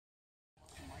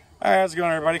Hi, how's it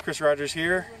going, everybody? Chris Rogers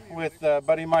here with a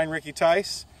buddy of mine, Ricky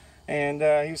Tice, and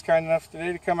he was kind enough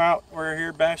today to come out. We're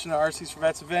here bashing the RCs for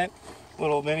Vets event,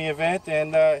 little mini event,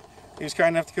 and he was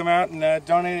kind enough to come out and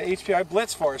donate an HPI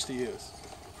blitz for us to use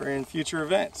for in future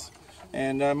events.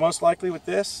 And most likely with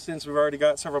this, since we've already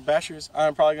got several bashers,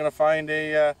 I'm probably going to find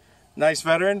a nice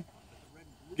veteran,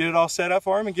 get it all set up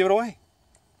for him, and give it away,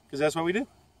 because that's what we do.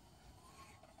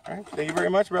 All right, thank you very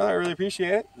much, brother. I really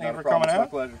appreciate it. Thank you for coming out.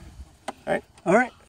 It's my pleasure. All right. All right.